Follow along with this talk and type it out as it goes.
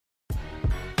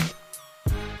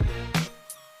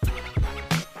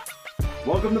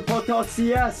Welcome to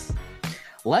PTCS.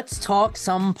 Let's talk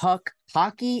some puck.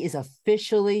 Hockey is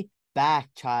officially back,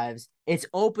 Chives. It's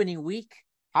opening week.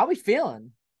 How are we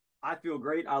feeling? I feel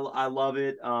great. I love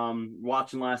it.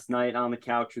 Watching last night on the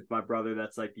couch with my brother.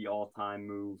 That's like the all-time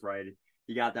move, right?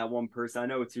 You got that one person. I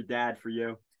know it's your dad for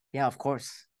you. Yeah, of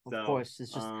course. Of So, course.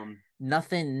 It's just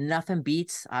nothing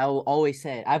beats. I've always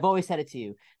said it to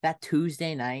you. That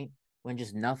Tuesday night when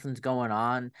just nothing's going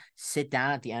on, sit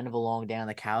down at the end of a long day on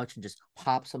the couch and just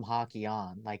pop some hockey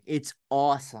on. Like, it's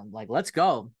awesome. Like, let's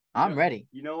go. I'm ready.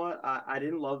 you know what? I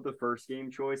didn't love the first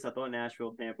game choice. I thought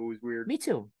Nashville Tampa was weird. Me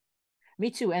too. Me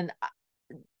too. And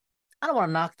I don't want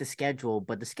to knock the schedule,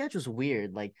 but the schedule's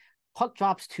weird. Like puck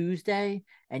drops Tuesday,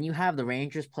 and you have the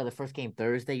Rangers play the first game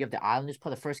Thursday. You have the Islanders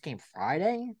play the first game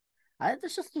Friday.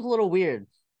 That's just a little weird.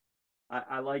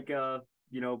 I like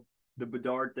the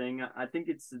Bedard thing. I think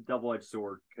it's a double-edged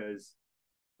sword because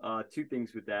two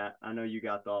things with that. I know you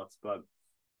got thoughts, but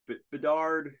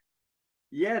Bedard,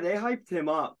 yeah, they hyped him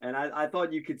up, and I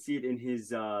thought you could see it in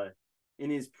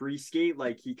his pre-skate.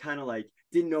 Like he kind of like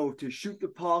didn't know if to shoot the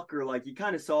puck or like he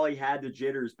kind of saw he had the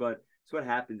jitters, but it's what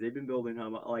happens. They've been building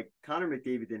him up. Like Connor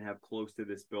McDavid didn't have close to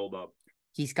this build up.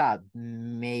 He's got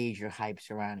major hype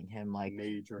surrounding him. Like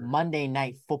Major Monday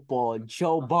Night Football,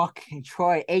 Joe Buck and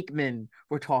Troy Aikman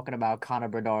were talking about Connor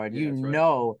Bedard. Yeah, You that's right.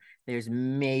 know there's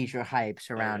major hype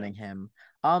surrounding him.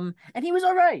 And he was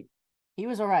all right. He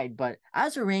was all right. But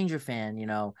as a Ranger fan,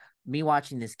 me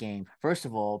watching this game, first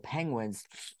of all, Penguins,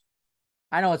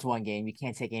 I know it's one game. You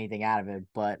can't take anything out of it,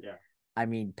 but Yeah. I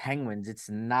mean, Penguins, it's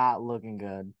not looking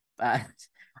good.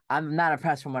 I'm not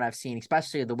impressed from what I've seen,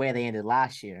 especially the way they ended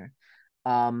last year.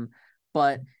 Um,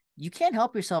 but you can't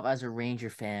help yourself as a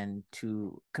Ranger fan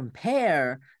to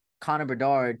compare Connor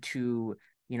Bedard to,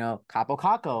 Capo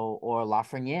Caco or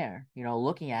Lafreniere,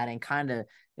 looking at it and kind of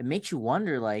it makes you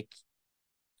wonder, like,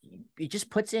 it just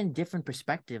puts in different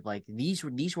perspective. Like these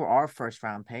were our first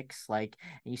round picks. Like,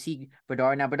 and you see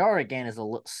Bedard now. Bedard again is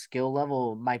skill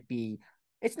level might be.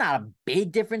 It's not a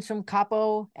big difference from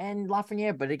Capo and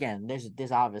Lafreniere, but again,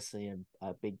 there's obviously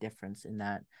a big difference in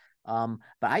that. But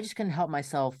I just couldn't help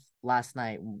myself last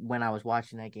night when I was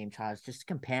watching that game, Charles, just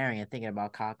comparing and thinking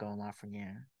about Caco and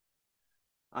Lafreniere.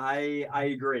 I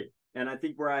agree. And I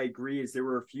think where I agree is there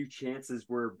were a few chances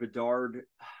where Bedard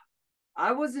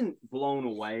I wasn't blown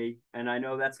away, and I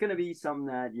know that's going to be something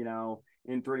that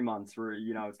in 3 months where it's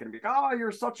going to be like, oh,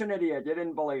 you're such an idiot, you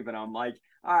didn't believe it. I'm like,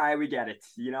 all right, we get it.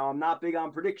 I'm not big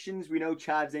on predictions. We know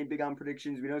Chives ain't big on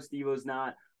predictions. We know Steve-O's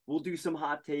not. We'll do some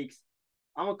hot takes.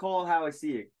 I'm gonna call it how I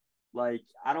see it. Like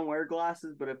I don't wear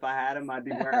glasses, but if I had them, I'd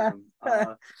be wearing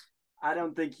them. I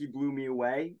don't think he blew me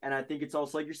away, and I think it's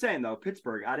also like you're saying though,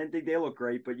 Pittsburgh. I didn't think they look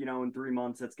great, but in 3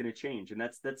 months that's going to change, and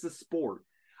that's the sport.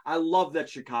 I love that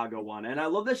Chicago won. And I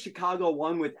love that Chicago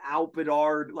won without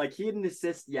Bedard. Like, he had an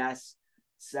assist, yes.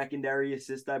 Secondary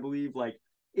assist, I believe. Like,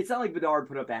 it's not like Bedard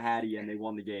put up a hattie and they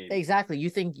won the game. Exactly.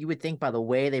 You would think by the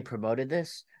way they promoted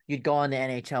this, you'd go on the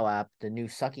NHL app, the new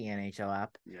sucky NHL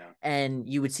app, Yeah. and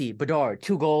you would see Bedard,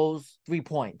 2 goals, 3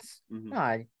 points.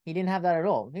 No, he didn't have that at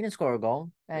all. He didn't score a goal.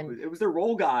 And it was their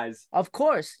role guys. of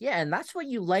course, yeah, and that's what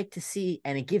you like to see,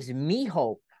 and it gives me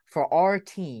hope for our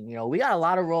team. We got a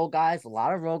lot of role guys,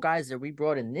 that we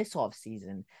brought in this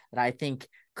offseason that I think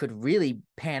could really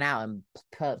pan out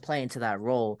and play into that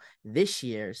role this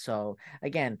year. So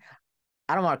again,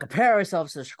 I don't want to compare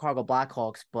ourselves to the Chicago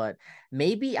Blackhawks, but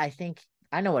maybe I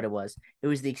know what it was. It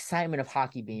was the excitement of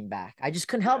hockey being back. I just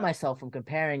couldn't help myself from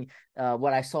comparing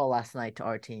what I saw last night to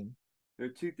our team. There are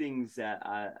two things that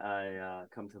I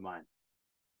come to mind.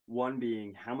 One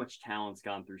being how much talent's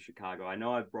gone through Chicago. I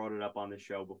know I've brought it up on the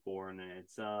show before, and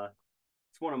it's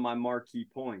one of my marquee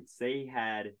points. They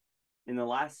had in the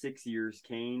last 6 years,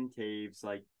 Kane, Taves,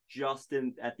 like just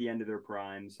at the end of their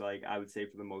primes, like I would say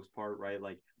for the most part, right?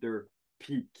 Like their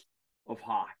peak of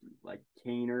hockey. Like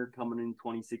Kaner coming in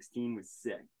 2016 was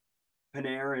sick.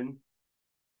 Panarin,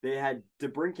 they had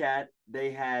DeBrincat,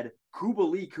 they had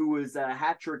Kubalik, who was a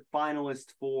hat trick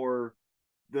finalist for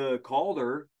the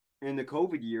Calder in the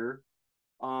COVID year.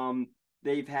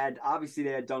 They've had obviously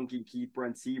they had Duncan Keith,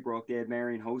 Brent Seabrook, they had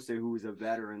Marion Hossa, who was a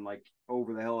veteran, like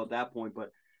over the hill at that point. But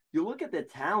you look at the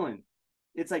talent,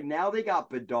 it's like now they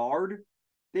got Bedard.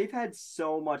 They've had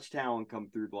so much talent come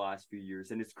through the last few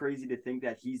years, and it's crazy to think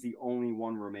that he's the only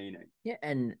one remaining. Yeah,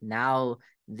 and now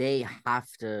they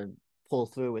have to pull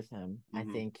through with him. I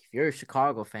think if you're a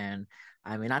Chicago fan,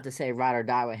 I mean, not to say ride or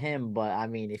die with him, but I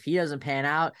mean, if he doesn't pan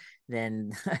out,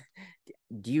 then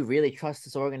do you really trust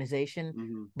this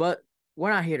organization? But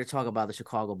we're not here to talk about the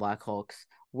Chicago Blackhawks.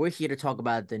 We're here to talk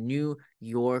about the New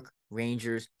York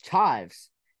Rangers. Chives.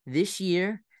 This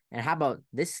year, And how about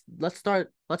this? Let's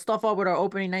start off with our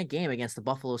opening night game against the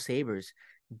Buffalo Sabres.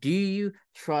 Do you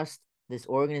trust this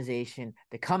organization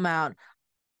to come out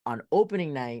on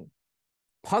opening night,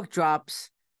 puck drops?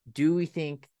 Do we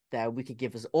think that we could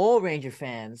give us all Ranger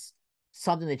fans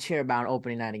something to cheer about on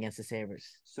opening night against the Sabres?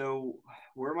 So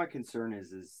where my concern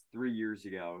is 3 years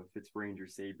ago, if it's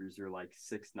Rangers Sabres, you're like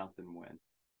 6-0 win.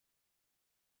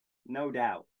 No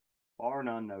doubt. Bar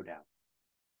none, no doubt.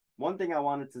 One thing I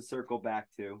wanted to circle back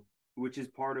to, which is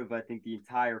part of, I think, the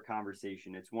entire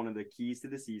conversation. It's one of the keys to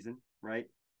the season, right?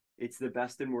 It's the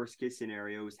best and worst case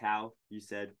scenarios, how you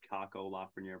said Kakko,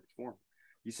 Lafreniere performed.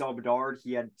 You saw Bedard,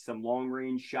 he had some long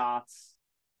range shots,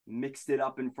 mixed it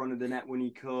up in front of the net when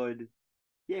he could.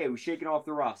 Yeah, he was shaking off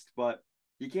the rust, but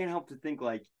you can't help to think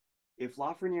like if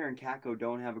Lafreniere and Kakko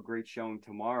don't have a great showing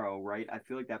tomorrow, right? I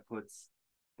feel like that puts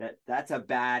that's a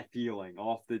bad feeling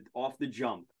off the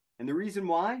jump. And the reason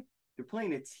why, they're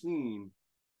playing a team,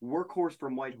 workhorse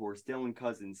from Whitehorse, Dylan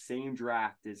Cousins, same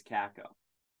draft as Kakko.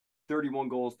 31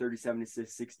 goals, 37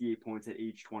 assists, 68 points at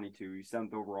age 22. He's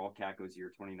 7th overall, Kakko's year,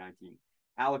 2019.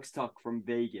 Alex Tuck from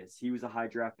Vegas. He was a high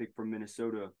draft pick from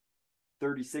Minnesota.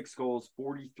 36 goals,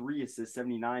 43 assists,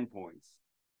 79 points.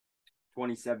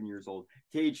 27 years old.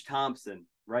 Tage Thompson,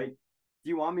 right? Do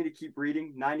you want me to keep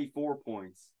reading? 94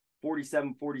 points.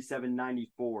 47, 47,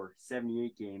 94,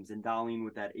 78 games. And Dahlin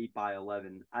with that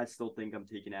 8x11. I still think I'm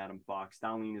taking Adam Fox.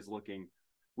 Dahlin is looking.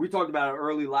 We talked about it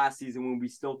early last season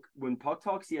when Puck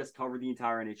Talk CS covered the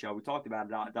entire NHL. We talked about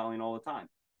Dahlin all the time.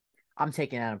 I'm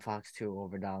taking Adam Fox too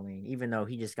over Dahlin, even though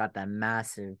he just got that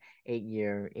massive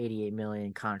 8-year, $88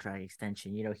 million contract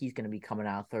extension. You know, he's going to be coming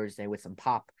out Thursday with some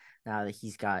pop now that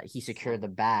he secured the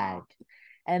bag.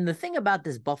 And the thing about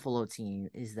this Buffalo team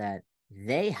is that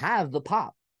they have the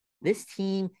pop. This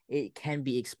team, it can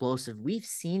be explosive. We've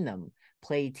seen them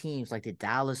play teams like the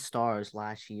Dallas Stars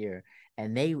last year,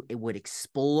 and it would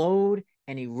explode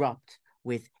and erupt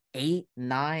with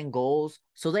 8-9 goals.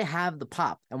 So they have the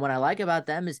pop. And what I like about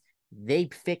them is they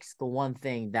fixed the one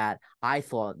thing that I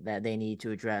thought that they needed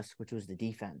to address, which was the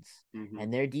defense. Mm-hmm.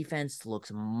 And their defense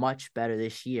looks much better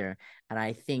this year. And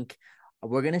I think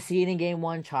we're going to see it in game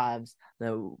one, Chives.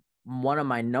 One of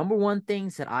my number one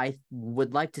things that I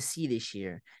would like to see this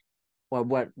year, or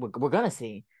what we're going to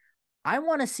see, I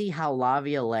want to see how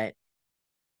Laviolette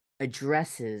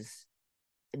addresses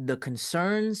the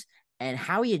concerns and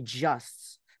how he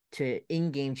adjusts to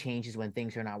in-game changes when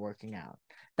things are not working out.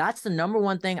 That's the number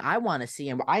one thing I want to see,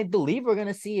 and I believe we're going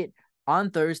to see it on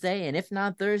Thursday, and if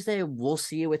not Thursday, we'll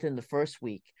see it within the first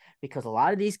week, because a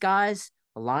lot of these guys,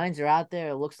 the lines are out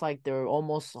there. It looks like they're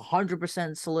almost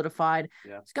 100% solidified.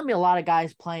 Yeah. It's going to be a lot of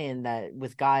guys playing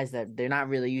with guys that they're not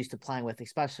really used to playing with,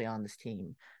 especially on this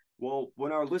team. Well,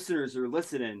 when our listeners are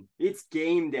listening, it's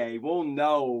game day. We'll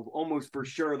know almost for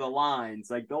sure the lines.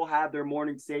 Like, they'll have their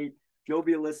morning state. You'll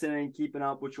be listening and keeping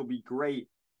up, which will be great.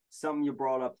 Something you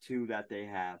brought up, too, that they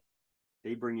have.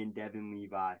 They bring in Devin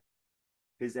Levi.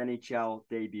 His NHL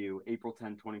debut, April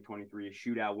 10, 2023, a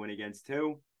shootout win against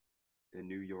who? The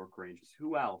New York Rangers.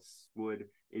 Who else would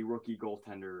a rookie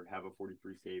goaltender have a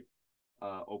 43 save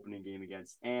opening game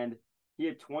against? And he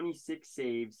had 26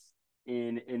 saves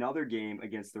in another game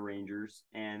against the Rangers,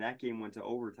 and that game went to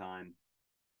overtime,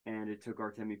 and it took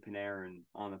Artemi Panarin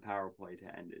on the power play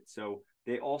to end it. So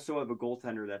they also have a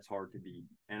goaltender that's hard to beat.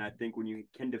 And I think when you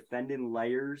can defend in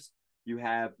layers, you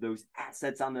have those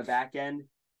assets on the back end,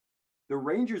 the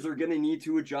Rangers are going to need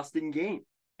to adjust in game.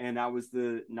 And that was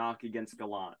the knock against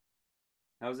Gallant.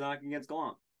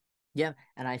 Yeah,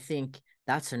 and I think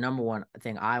that's the number one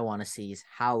thing I want to see is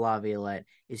how Laviolette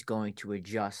is going to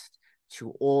adjust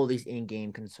to all these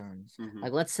in-game concerns. Mm-hmm.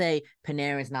 Like, let's say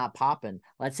Panarin's not popping.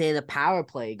 Let's say the power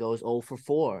play goes 0 for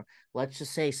 4. Let's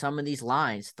just say some of these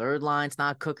lines, third line's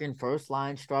not cooking, first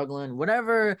line struggling,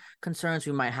 whatever concerns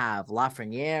we might have.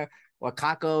 Lafreniere or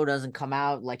Kakko doesn't come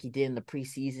out like he did in the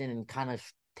preseason and kind of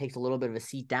takes a little bit of a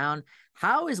seat down.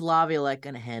 How is Laviolette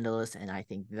going to handle this? And I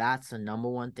think that's the number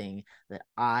one thing that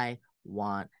I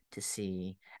want to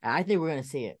see. And I think we're going to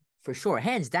see it for sure,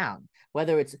 hands down,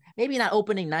 whether it's maybe not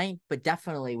opening night, but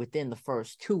definitely within the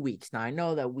first 2 weeks. Now, I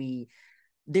know that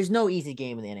there's no easy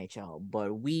game in the NHL,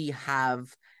 but we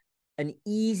have an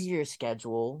easier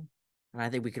schedule. And I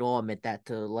think we could all admit that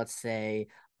to, let's say,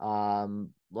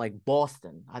 like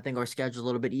Boston. I think our schedule is a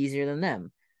little bit easier than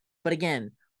them. But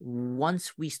again,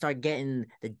 once we start getting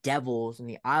the Devils and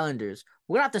the Islanders,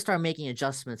 we're going to have to start making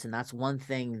adjustments. And that's one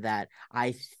thing that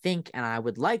I think, and I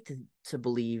would like to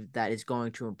believe that is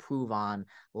going to improve on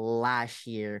last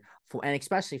year, and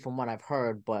especially from what I've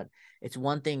heard. But it's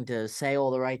one thing to say all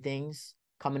the right things,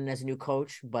 coming in as a new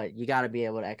coach, but you got to be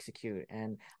able to execute.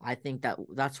 And I think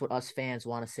that's what us fans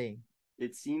want to see.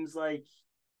 It seems like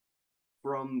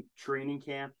from training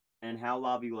camp and how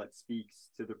Laviolette speaks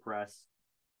to the press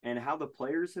and how the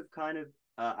players have kind of,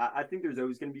 I think there's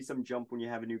always going to be some jump when you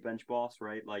have a new bench boss,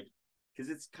 right? Like,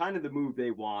 because it's kind of the move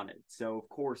they wanted. So of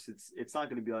course it's not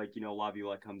going to be like,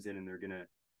 Laviolette comes in and they're going to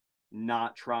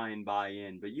not try and buy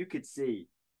in. But you could see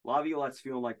Laviolette's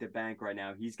feeling like the bank right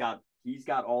now. He's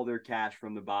got all their cash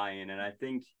from the buy-in, and I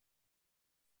think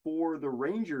for the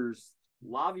Rangers,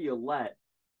 Laviolette,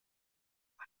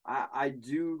 I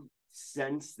do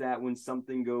sense that when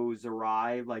something goes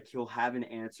awry, like he'll have an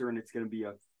answer, and it's going to be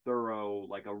a thorough,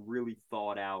 like a really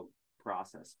thought out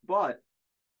process. But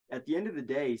at the end of the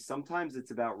day, sometimes it's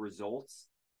about results.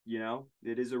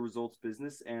 It is a results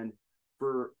business, and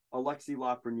for Alexis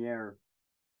Lafreniere,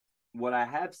 what I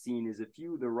have seen is a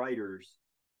few of the writers,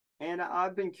 and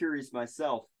I've been curious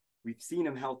myself. We've seen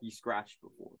him healthy scratched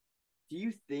before. Do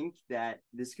you think that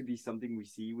this could be something we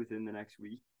see within the next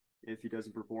week if he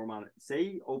doesn't perform on it?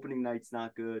 Say opening night's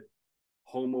not good,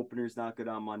 home opener's not good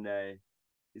on Monday.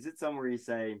 Is it somewhere you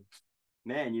say,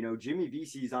 man, Jimmy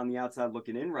Vesey's on the outside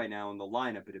looking in right now in the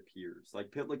lineup, it appears.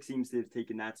 Like Pitlick seems to have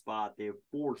taken that spot. They have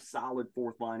 4 solid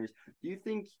fourth liners. Do you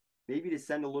think maybe to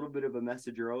send a little bit of a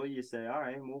message early, you say, all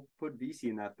right, we'll put Vesey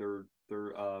in that third,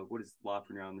 what is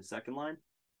Lafreniere on the second line?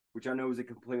 Which I know was a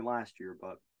complaint last year,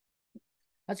 but.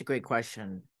 That's a great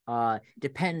question.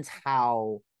 Depends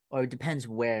how, or depends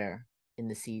where in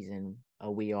the season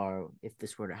we are if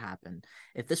this were to happen.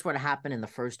 If this were to happen in the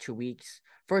first 3 weeks,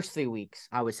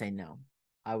 I would say no.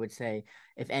 I would say,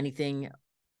 if anything,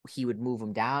 he would move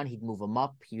him down. He'd move him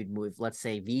up. He would move, let's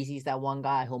say Vesey's that one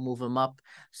guy. He'll move him up.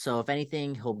 So if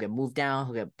anything, he'll get moved down.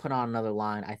 He'll get put on another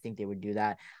line. I think they would do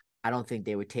that. I don't think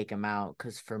they would take him out,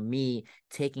 because for me,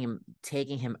 taking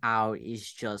him out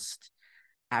is just,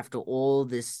 after all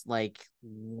this, like,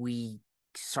 we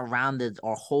surrounded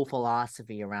our whole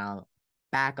philosophy around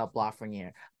backup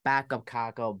Lafreniere, backup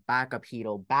Kako, backup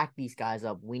Hito, back these guys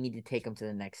up. We need to take them to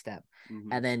the next step. Mm-hmm.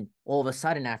 And then all of a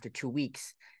sudden, after 2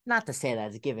 weeks, not to say that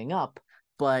it's giving up,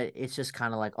 but it's just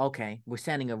kind of like, okay, we're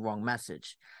sending a wrong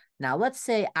message. Now, let's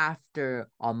say after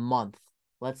a month,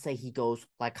 let's say he goes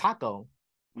like Kako.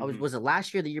 Mm-hmm. Was it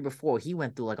last year, the year before? He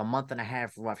went through like a month and a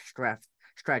half rough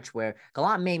stretch where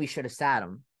Gallant maybe should have sat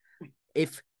him.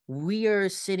 If we are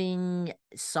sitting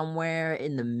somewhere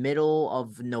in the middle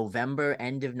of November,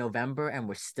 end of November, and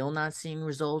we're still not seeing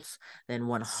results, then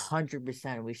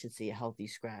 100% we should see a healthy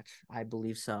scratch. I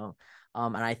believe so.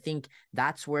 And I think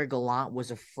that's where Gallant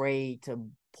was afraid to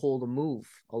pull the move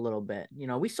a little bit.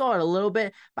 We saw it a little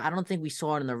bit, but I don't think we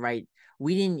saw it in the right.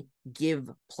 We didn't give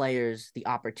players the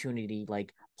opportunity,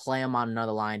 like play them on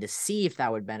another line to see if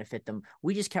that would benefit them.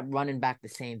 We just kept running back the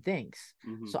same things.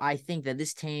 Mm-hmm. So I think that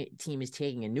this team is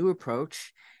taking a new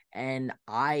approach, and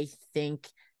I think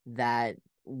that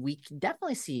we can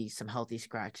definitely see some healthy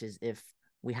scratches if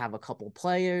we have a couple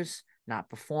players not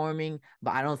performing,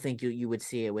 but I don't think you would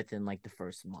see it within like the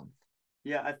first month.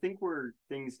 Yeah, I think where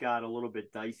things got a little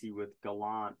bit dicey with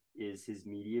Gallant is his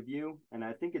media view. And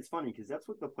I think it's funny because that's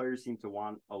what the players seem to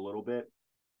want a little bit.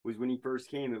 Was when he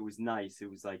first came, it was nice. It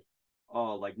was like,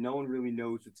 oh, like no one really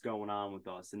knows what's going on with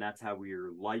us. And that's how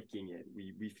we're liking it.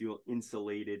 We feel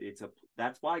insulated.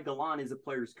 That's why Gallant is a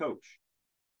player's coach,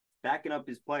 backing up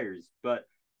his players. But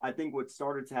I think what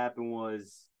started to happen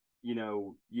was,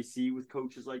 you see with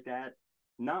coaches like that,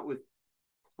 not with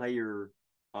player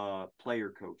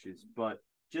coaches, but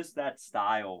just that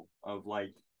style of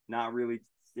like not really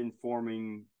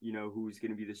informing, who's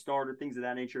going to be the starter, things of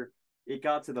that nature. It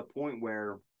got to the point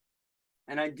where,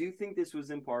 and I do think this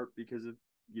was in part because of,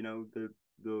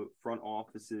 the front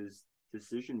office's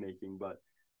decision making, but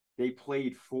they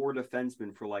played 4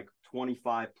 defensemen for like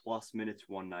 25 plus minutes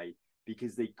one night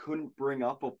because they couldn't bring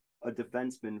up a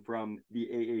defenseman from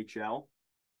the AHL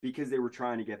because they were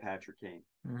trying to get Patrick Kane.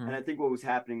 Mm-hmm. And I think what was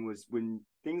happening was when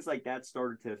things like that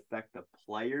started to affect the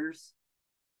players,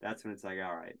 that's when it's like,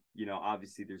 all right,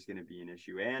 obviously there's going to be an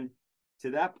issue. And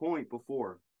to that point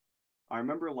before, I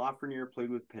remember Lafreniere played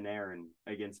with Panarin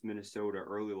against Minnesota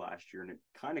early last year, and it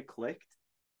kind of clicked.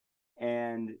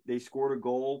 And they scored a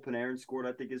goal. Panarin scored,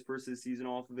 I think, his first of the season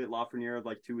off of it. Lafreniere had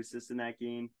like 2 assists in that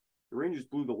game. The Rangers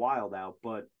blew the Wild out.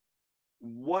 But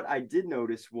what I did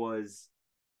notice was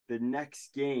the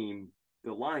next game,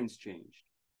 the lines changed.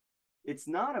 It's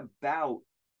not about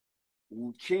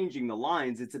changing the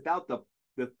lines. It's about the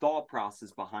thought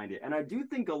process behind it. And I do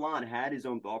think Gallant had his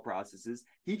own thought processes.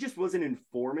 He just wasn't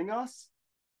informing us.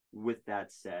 With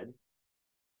that said,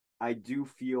 I do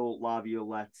feel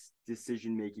Laviolette's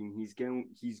decision-making, he's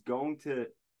going to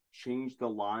change the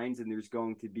lines, and there's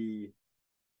going to be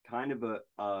kind of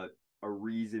a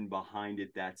reason behind it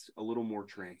that's a little more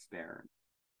transparent,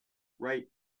 right?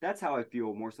 That's how I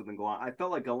feel more so than Galan. I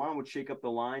felt like Galan would shake up the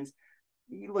lines.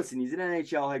 Listen, he's an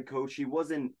NHL head coach. He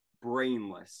wasn't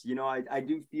brainless. I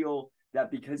do feel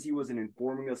that because he wasn't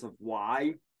informing us of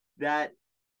why that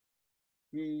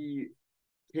he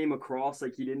came across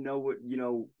like he didn't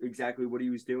know exactly what he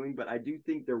was doing, but I do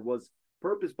think there was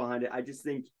purpose behind it. I just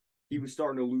think he was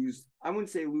starting to lose, I wouldn't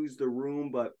say lose the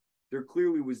room, but there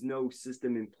clearly was no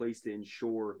system in place to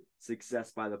ensure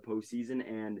success by the postseason,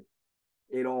 and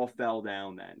it all fell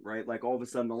down then, right? Like all of a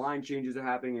sudden the line changes are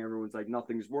happening, and everyone's like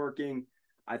nothing's working.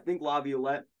 I think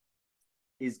Laviolette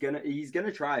he's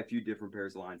gonna try a few different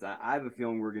pairs of lines. I have a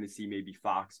feeling we're gonna see maybe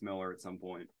Fox Miller at some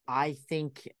point. I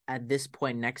think at this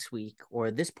point next week, or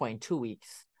at this point in 2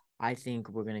 weeks, I think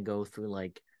we're gonna go through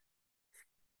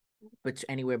but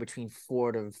anywhere between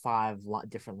 4 to 5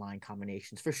 different line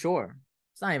combinations for sure.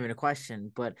 It's not even a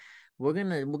question, but we're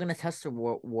gonna test the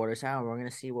waters out. We're gonna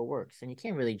see what works, and you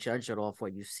can't really judge it off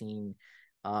what you've seen,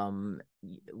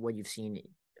 what you've seen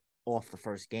off the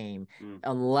first game,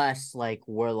 unless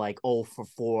we're 0 for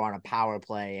 4 on a power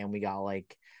play and we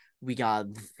got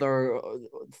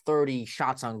 30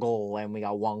 shots on goal and we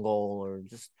got 1 goal,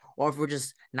 or if we're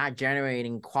just not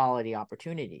generating quality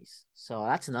opportunities. So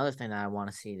that's another thing that I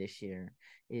want to see this year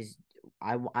is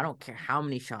I don't care how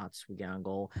many shots we get on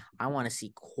goal. I want to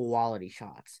see quality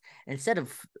shots instead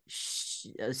of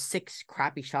 6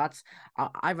 crappy shots.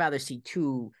 I'd rather see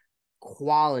 2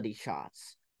 quality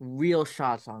shots, real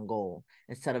shots on goal,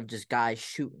 instead of just guys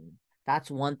shooting. That's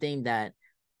one thing that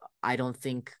I don't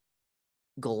think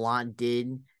Gallant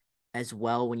did as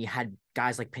well when you had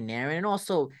guys like Panarin and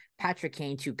also Patrick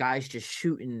Kane, 2 guys just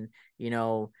shooting,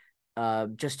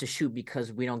 just to shoot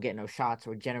because we don't get no shots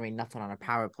or generate nothing on a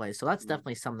power play. So that's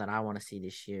definitely something that I want to see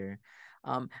this year.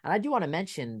 And I do want to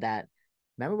mention that,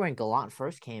 remember when Gallant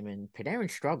first came in,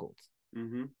 Panarin struggled.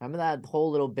 Mm-hmm. Remember that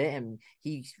whole little bit, and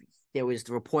there was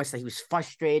the reports that he was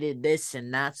frustrated, this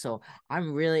and that. So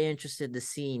I'm really interested to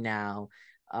see now,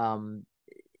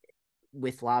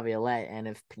 with Laviolette, and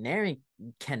if Panarin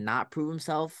cannot prove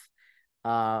himself,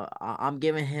 I'm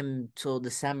giving him till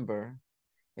December.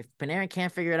 If Panarin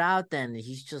can't figure it out, then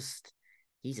he's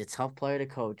a tough player to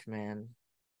coach, man.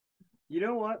 You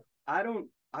know what? I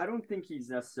don't think he's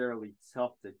necessarily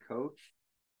tough to coach,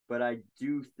 but I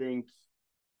do think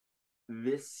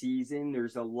this season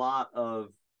there's a lot of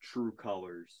true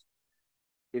colors.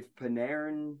 If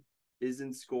Panarin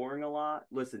isn't scoring a lot,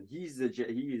 listen, he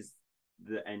is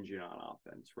the engine on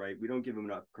offense, right? We don't give him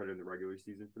enough credit in the regular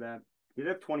season for that. He did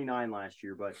have 29 last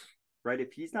year, but right,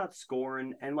 if he's not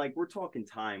scoring, and we're talking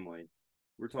timely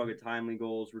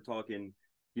goals, we're talking,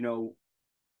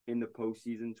 in the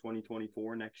postseason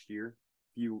 2024 next year,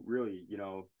 if you really,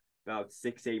 about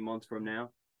 6-8 months from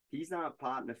now, he's not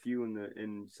potting a few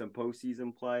in some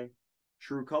postseason play,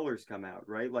 true colors come out,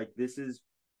 right? Like this is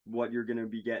what you're going to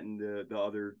be getting the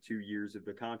other 2 years of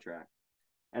the contract.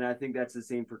 And I think that's the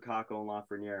same for Kakko and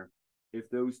Lafreniere. If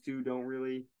those two don't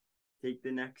really take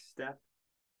the next step,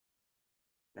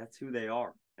 that's who they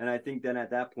are. And I think then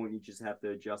at that point, you just have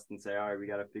to adjust and say, all right, we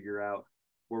got to figure out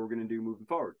what we're going to do moving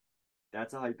forward.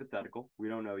 That's a hypothetical. We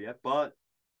don't know yet, but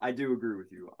I do agree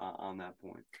with you on that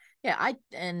point. Yeah,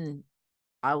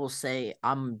 I will say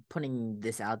I'm putting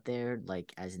this out there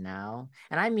as now.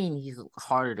 And I mean he's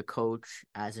harder to coach,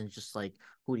 as in just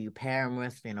who do you pair him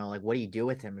with? What do you do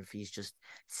with him if he's just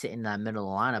sitting in that middle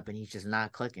of the lineup and he's just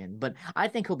not clicking? But I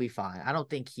think he'll be fine. I don't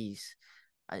think he's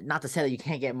not to say that you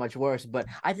can't get much worse, but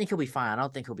I think he'll be fine. I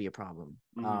don't think he'll be a problem.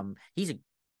 Mm-hmm. He's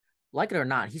like it or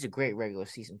not, he's a great regular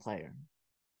season player.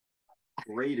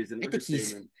 Great is an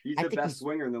understatement. He's the best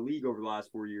swinger in the league over the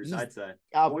last 4 years, I'd say.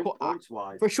 Points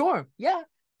wise. For sure. Yeah.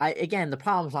 Again, the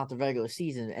problem's not the regular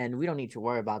season, and we don't need to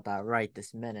worry about that right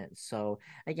this minute. So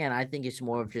again, I think it's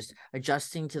more of just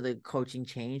adjusting to the coaching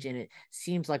change, and it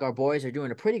seems like our boys are doing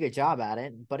a pretty good job at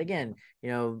it. But again,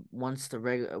 once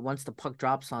the puck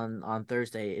drops on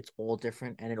Thursday, it's all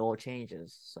different and it all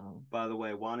changes. So, by the way,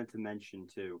 I wanted to mention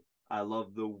too, I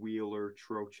love the Wheeler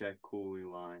Trocheck Cooley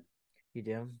line. You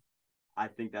do? I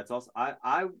think that's also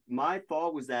my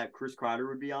thought was that Chris Kreider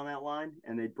would be on that line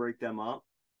and they'd break them up.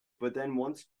 But then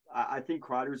I think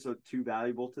Kreider's too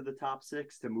valuable to the top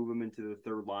 6 to move him into the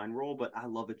third line role. But I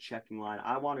love a checking line.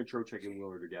 I wanted Trocheck and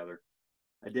Wheeler together.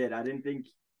 I did. I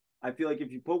feel like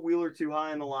if you put Wheeler too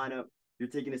high in the lineup, you're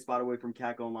taking a spot away from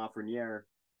Kakko and Lafreniere.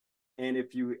 And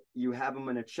if you have him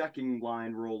in a checking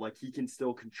line role, he can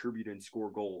still contribute and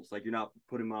score goals. You're not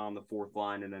putting him on the fourth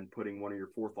line and then putting one of your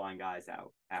fourth line guys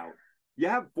out. You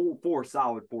have four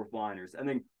solid fourth liners, and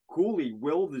then Cooley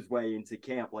willed his way into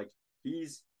camp. Like he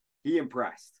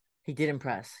impressed. He did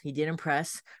impress. He did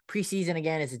impress. Preseason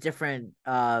again is a different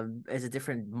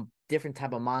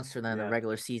type of monster than the Yeah.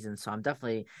 regular season. So I'm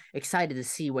definitely excited to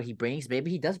see what he brings.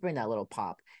 Maybe he does bring that little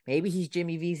pop. Maybe he's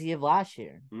Jimmy VZ of last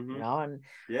year. Mm-hmm. And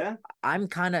Yeah. I'm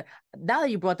kind of now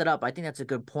that you brought that up, I think that's a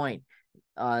good point.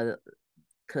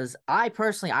 Because I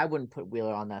personally I wouldn't put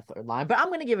Wheeler on that third line, but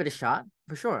I'm gonna give it a shot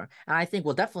for sure. And I think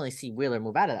we'll definitely see Wheeler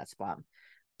move out of that spot.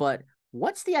 But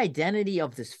what's the identity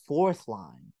of this fourth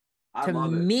line? I To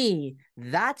love it. me,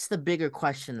 that's the bigger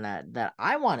question that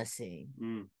I want to see.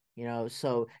 Mm.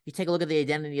 So you take a look at the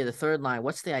identity of the third line.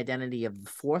 What's the identity of the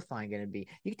fourth line going to be?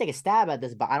 You can take a stab at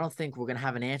this, but I don't think we're going to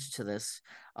have an answer to this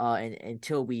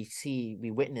until we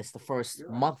witness the first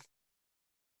month.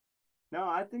 No,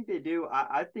 I think they do.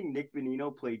 I think Nick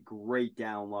Bonino played great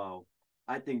down low.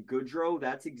 I think Goodrow,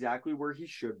 that's exactly where he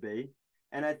should be.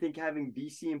 And I think having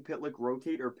VC and Pitlick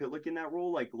rotate or Pitlick in that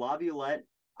role, like Laviolette,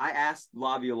 I asked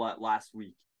Laviolette last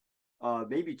week,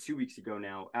 maybe 2 weeks ago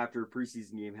now, after a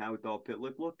preseason game, how he thought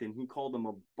Pitlick looked, and he called him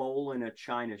a bowl in a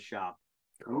china shop.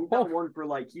 And he's not one for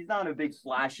he's not a big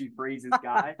flashy phrases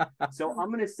guy. So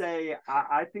I'm gonna say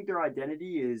I think their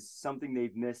identity is something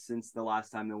they've missed since the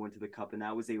last time they went to the Cup, and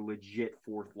that was a legit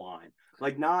fourth line.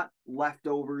 Like not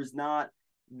leftovers, not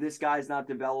this guy's not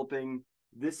developing.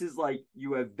 This is like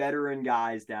you have veteran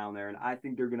guys down there, and I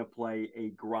think they're gonna play a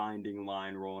grinding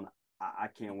line role, and I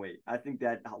can't wait. I think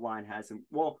that line has some.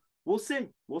 Well, we'll see.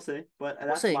 We'll see. But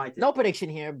that's my take. No prediction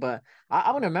here, but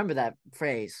I want to remember that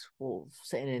phrase. We'll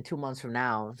sitting in 2 months from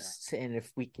now, sitting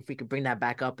if we could bring that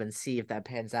back up and see if that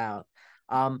pans out.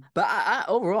 But I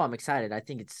overall I'm excited. I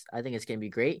think it's gonna be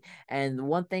great. And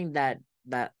one thing that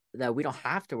we don't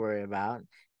have to worry about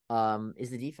is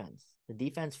the defense. The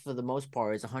defense for the most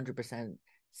part is 100%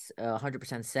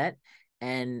 set,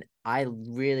 and I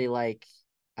really like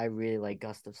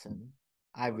Gustafsson.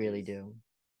 I really do.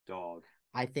 Dog.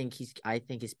 I think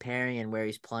his pairing and where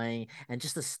he's playing and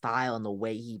just the style and the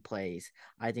way he plays.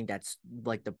 I think that's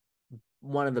like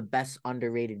one of the best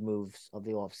underrated moves of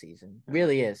the offseason.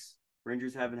 Really is.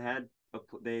 Rangers haven't had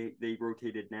they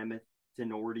rotated Nemeth,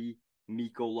 Tenorti,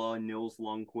 Mikola, Nils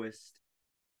Lundqvist.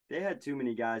 They had too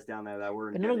many guys down there that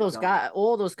were. But none of those guys,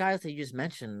 all those guys that you just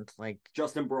mentioned, like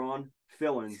Justin Braun,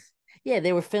 fill-ins. Yeah,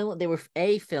 they were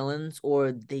fill-ins,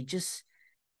 or they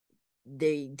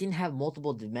didn't have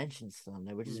multiple dimensions to them.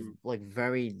 They were just like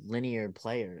very linear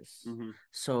players.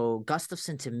 So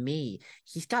Gustafsson, to me,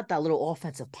 he's got that little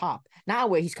offensive pop. Not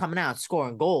where he's coming out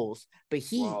scoring goals, but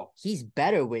he's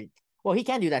better with. Well, he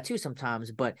can do that too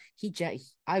sometimes, but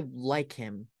I like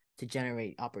him to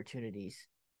generate opportunities.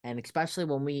 And especially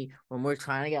when we're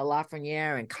trying to get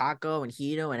Lafreniere and Kakko and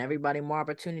Hito and everybody more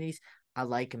opportunities, I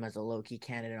like him as a low-key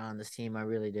candidate on this team. I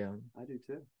really do. I do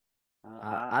too.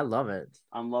 I love it.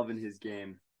 I'm loving his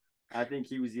game. I think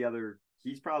he's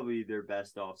probably their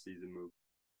best offseason move.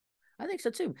 I think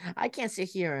so too. I can't sit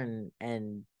here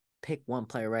and pick one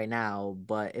player right now,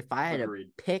 but if I had to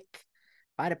pick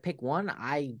one,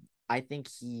 I think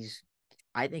he's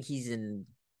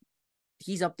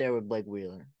up there with Blake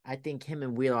Wheeler. I think him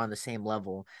and Wheeler are on the same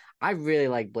level. I really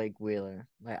like Blake Wheeler.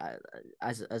 Like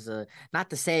as a not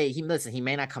to say he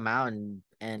may not come out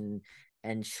and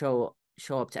show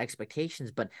up to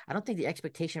expectations, but I don't think the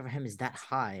expectation for him is that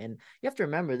high. And you have to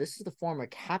remember, this is the former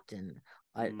captain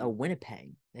of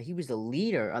Winnipeg. He was the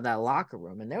leader of that locker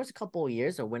room, and there was a couple of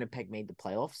years that Winnipeg made the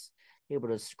playoffs, able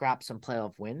to scrap some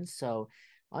playoff wins. So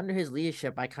under his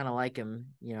leadership, I kind of like him,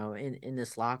 in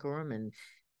this locker room. And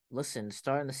listen,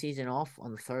 starting the season off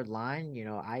on the third line,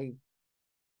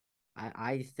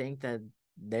 I think that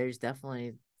there's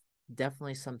definitely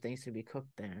some things to be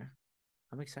cooked there.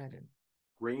 I'm excited.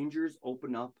 Rangers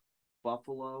open up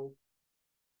Buffalo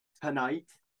tonight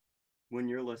when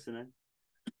you're listening.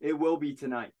 It will be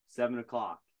tonight,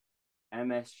 7:00.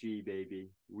 MSG,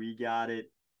 baby. We got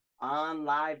it on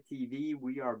live TV.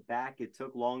 We are back. It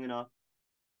took long enough.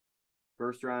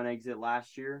 First round exit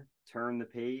last year. Turn the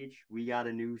page. We got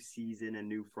a new season, a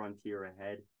new frontier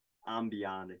ahead. I'm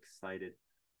beyond excited.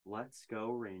 Let's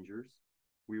go, Rangers.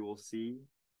 We will see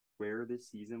where this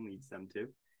season leads them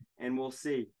to. And we'll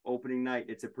see. Opening night,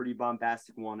 it's a pretty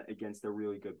bombastic one against a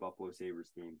really good Buffalo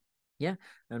Sabres team. Yeah,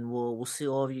 and we'll see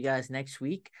all of you guys next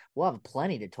week. We'll have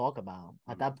plenty to talk about.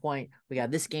 At that point, we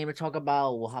got this game to talk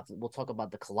about. We'll talk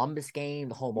about the Columbus game,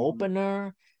 the home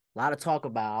opener. A lot to talk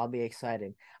about. I'll be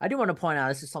excited. I do want to point out,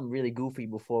 this is something really goofy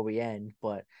before we end,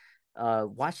 but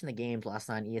watching the games last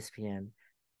night on ESPN,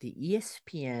 the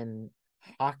ESPN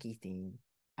hockey theme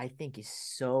I think is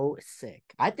so sick.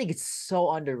 I think it's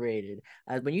so underrated.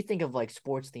 When you think of like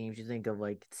sports themes, you think of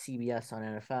like CBS on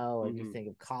NFL, or you Mm-hmm. think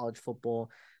of college football.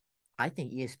 I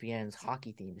think ESPN's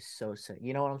hockey theme is so sick.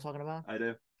 You know what I'm talking about? I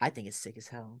do. I think it's sick as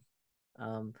hell.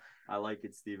 Um, I like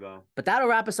it, Steve-O. but that'll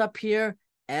wrap us up here.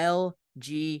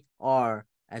 LGR.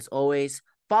 As always,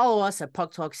 follow us at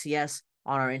Puck Talk CS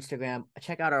on our Instagram.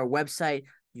 Check out our website.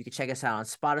 You can check us out on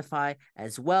Spotify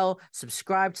as well.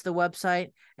 Subscribe to the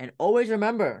website. And always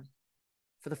remember,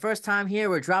 for the first time here,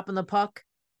 we're dropping the puck.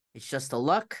 It's just the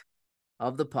luck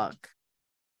of the puck.